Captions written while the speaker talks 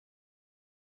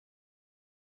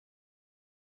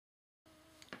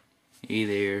Hey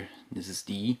there, this is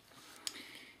D.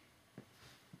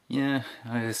 Yeah,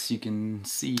 as you can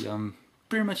see, I'm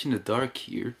pretty much in the dark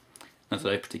here. Not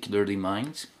that I particularly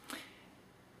mind.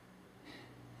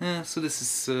 So this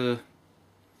is,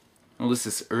 well, this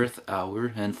is Earth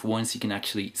Hour, and for once you can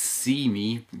actually see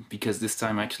me, because this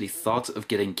time I actually thought of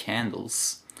getting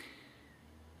candles.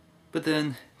 But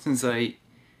then, since I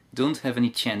don't have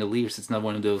any chandeliers, it's not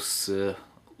one of those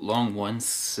long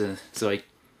ones, so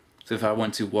if I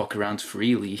want to walk around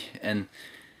freely and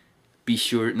be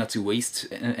sure not to waste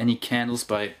any candles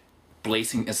by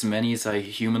blazing as many as I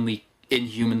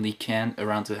inhumanly can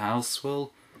around the house,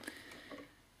 well,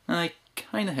 I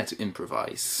kinda had to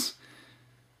improvise.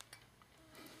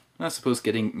 I suppose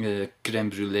getting crème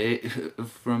brûlée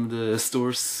from the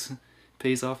stores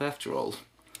pays off after all.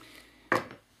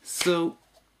 So,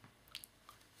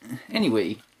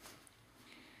 anyway,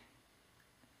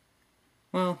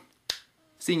 well,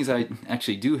 seeing as I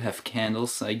actually do have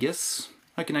candles, I guess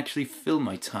I can actually fill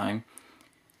my time.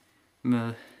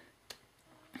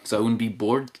 So I wouldn't be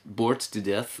bored to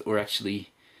death, or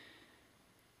actually,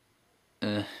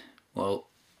 well,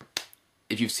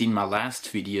 if you've seen my last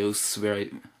videos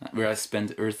where I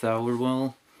spent Earth Hour,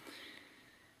 well,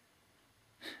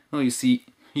 you see,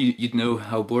 you'd know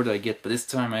how bored I get, but this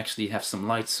time I actually have some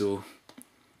light, so,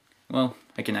 well,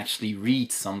 I can actually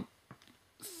read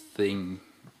something.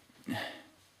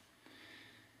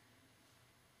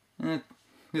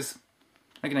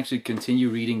 I can actually continue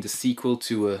reading the sequel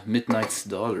to Midnight's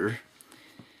Daughter.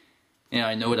 Yeah,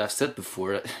 I know what I've said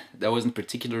before, that wasn't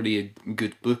particularly a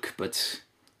good book, but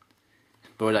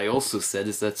what I also said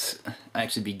is that I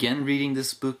actually began reading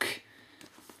this book,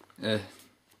 but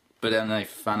then I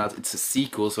found out it's a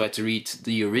sequel, so I had to read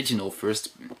the original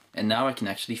first, and now I can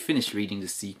actually finish reading the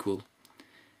sequel.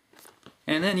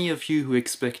 And any of you who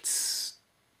expects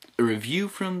a review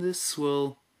from this,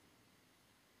 well,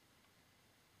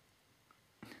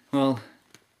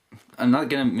 I'm not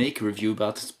gonna make a review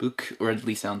about this book, or at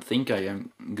least I don't think I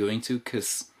am going to,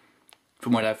 because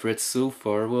from what I've read so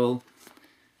far, well,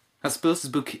 I suppose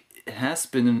this book has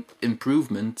been an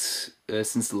improvement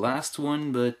since the last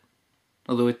one, but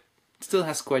although it still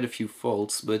has quite a few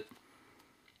faults, but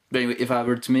anyway, if I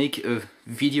were to make a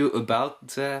video about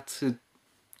that,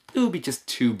 it would be just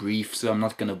too brief, so I'm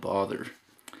not gonna bother.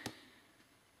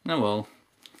 Oh well.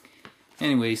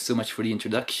 Anyway, so much for the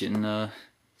introduction.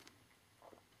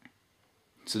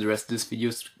 So the rest of this video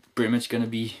is pretty much gonna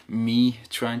be me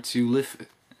trying to live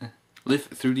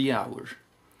through the hour.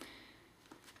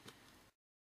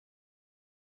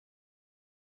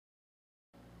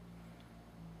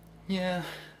 Yeah,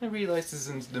 I realize this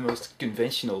isn't the most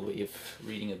conventional way of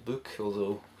reading a book,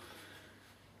 although,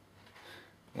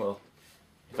 well,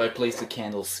 if I place the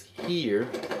candles here,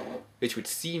 which would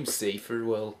seem safer,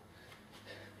 well,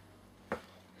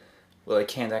 I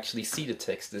can't actually see the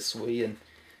text this way, and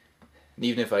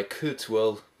even if I could,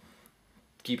 well,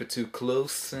 keep it too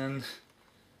close and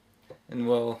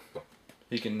well,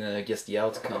 you can guess the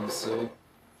outcome, so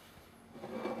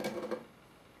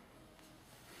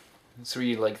it's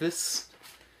really like this.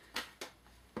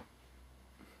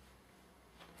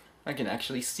 I can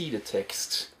actually see the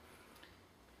text.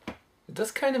 It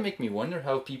does kind of make me wonder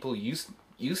how people used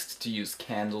to use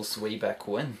candles way back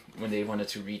when they wanted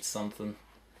to read something.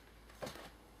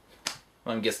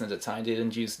 Well, I'm guessing at the time they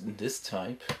didn't use this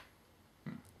type.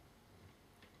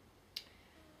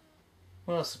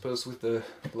 Well, I suppose with the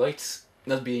lights,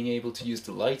 not being able to use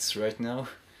the lights right now,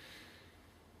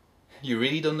 you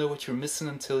really don't know what you're missing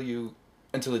until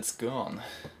it's gone.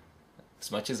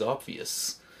 As much as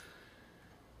obvious.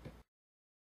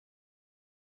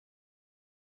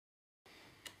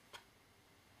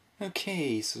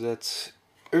 Okay, so that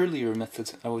earlier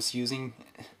method I was using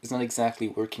is not exactly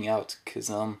working out,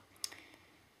 cause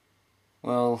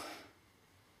well,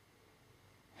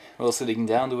 sitting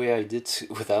down the way I did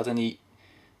without any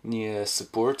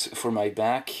support for my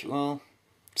back, well,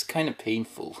 it's kind of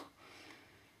painful.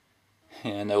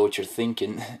 Yeah, I know what you're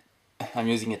thinking. I'm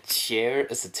using a chair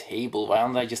as a table, why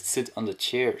don't I just sit on the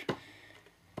chair?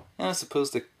 And I suppose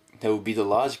that would be the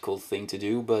logical thing to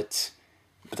do, but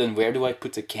then where do I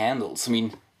put the candles? I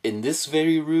mean, in this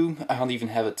very room, I don't even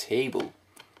have a table.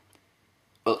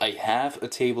 Well, I have a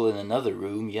table in another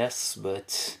room, yes,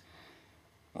 but,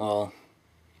 well,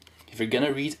 if you're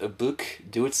gonna read a book,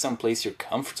 do it someplace you're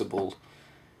comfortable.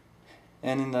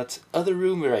 And in that other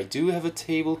room where I do have a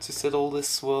table to set all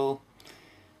this, well,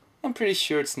 I'm pretty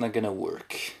sure it's not gonna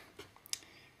work.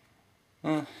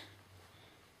 So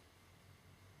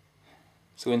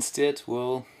instead,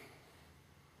 well,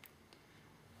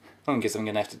 I guess I'm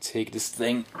gonna have to take this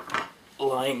thing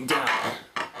lying down.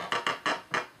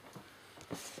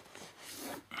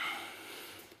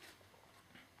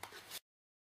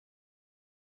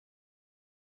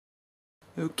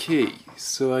 Okay,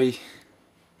 so I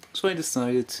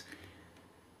decided,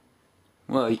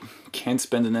 well, I can't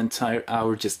spend an entire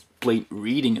hour just plain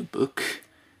reading a book,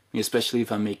 especially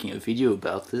if I'm making a video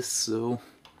about this, so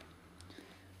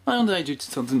why don't I do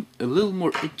something a little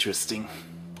more interesting?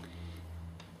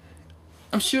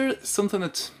 I'm sure something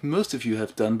that most of you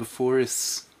have done before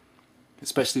is,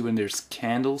 especially when there's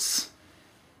candles,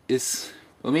 is,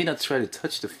 well, may not try to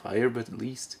touch the fire, but at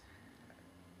least,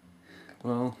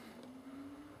 well,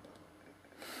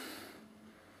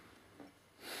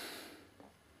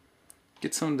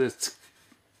 get some of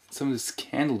this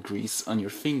candle grease on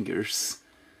your fingers.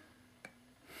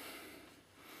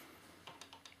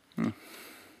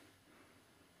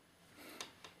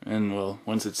 And well,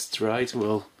 once it's dried,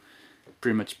 well,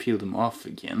 pretty much peel them off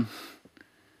again.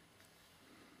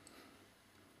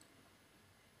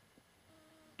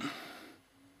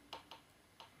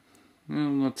 Well,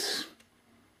 not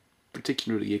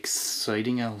particularly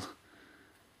exciting, I'll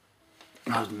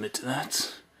admit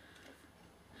that.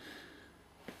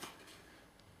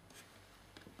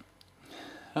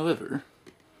 However,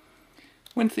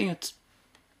 one thing that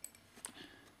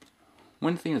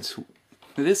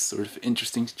is sort of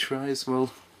interesting to try is,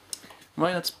 well,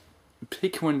 why not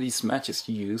pick one of these matches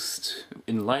you used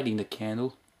in lighting the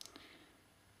candle,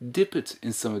 dip it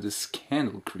in some of this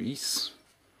candle grease,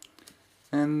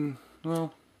 and,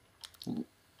 well,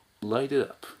 light it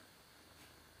up.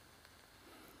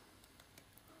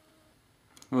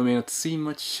 Well, it may not seem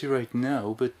much right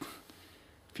now, but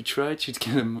if you try it, you'd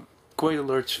get quite a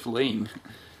large flame.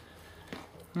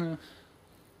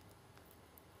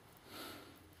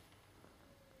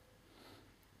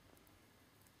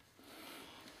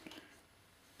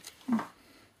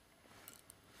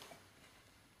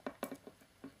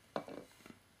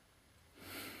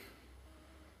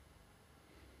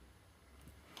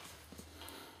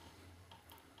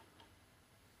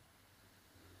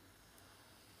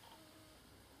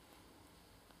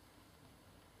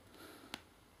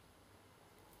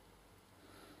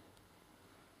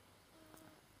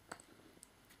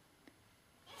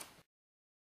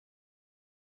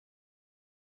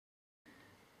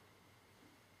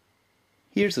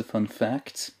 Here's a fun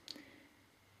fact.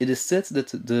 It is said that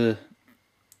the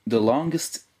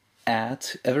longest ad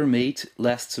ever made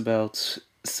lasts about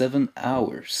 7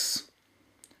 hours.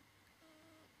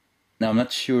 Now I'm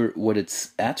not sure what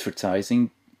it's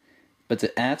advertising, but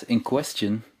the ad in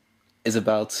question is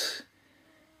about,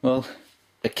 well,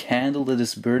 a candle that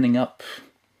is burning up.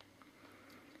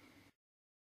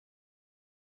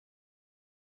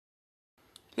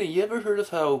 Hey, you ever heard of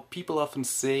how people often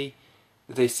say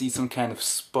that they see some kind of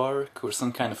spark or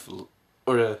some kind of,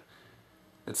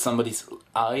 that somebody's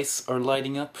eyes are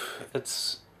lighting up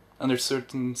under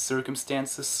certain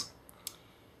circumstances?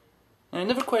 And I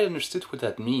never quite understood what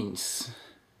that means.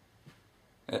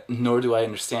 Nor do I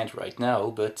understand right now,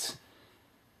 but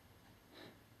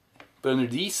under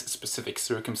these specific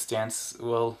circumstances,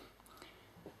 well,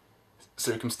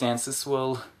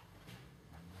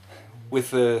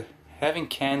 with having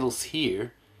candles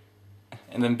here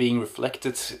and then being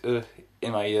reflected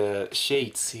in my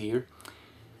shades here,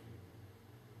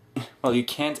 well, you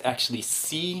can't actually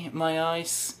see my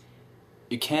eyes.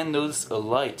 You can notice a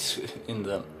light in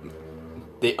them.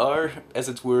 They are, as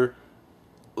it were,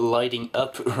 lighting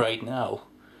up right now.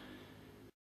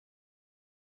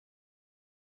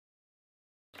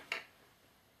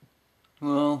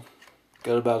 Well,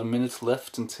 got about a minute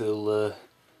left until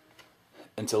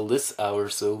this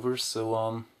hour's over,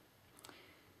 so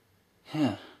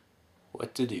yeah,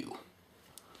 what to do?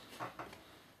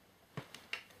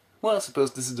 Well, I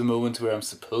suppose this is the moment where I'm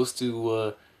supposed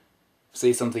to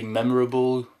say something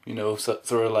memorable, you know, sort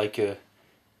of like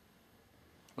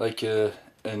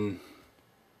an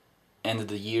end of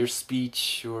the year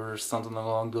speech or something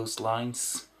along those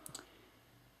lines.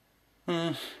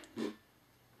 Well,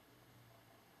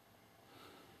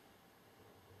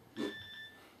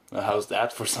 how's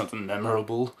that for something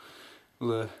memorable?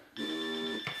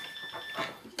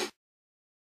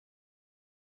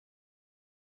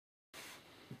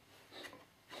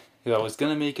 If I was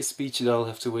gonna make a speech, I'll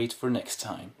have to wait for next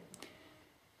time.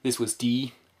 This was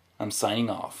D. I'm signing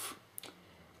off.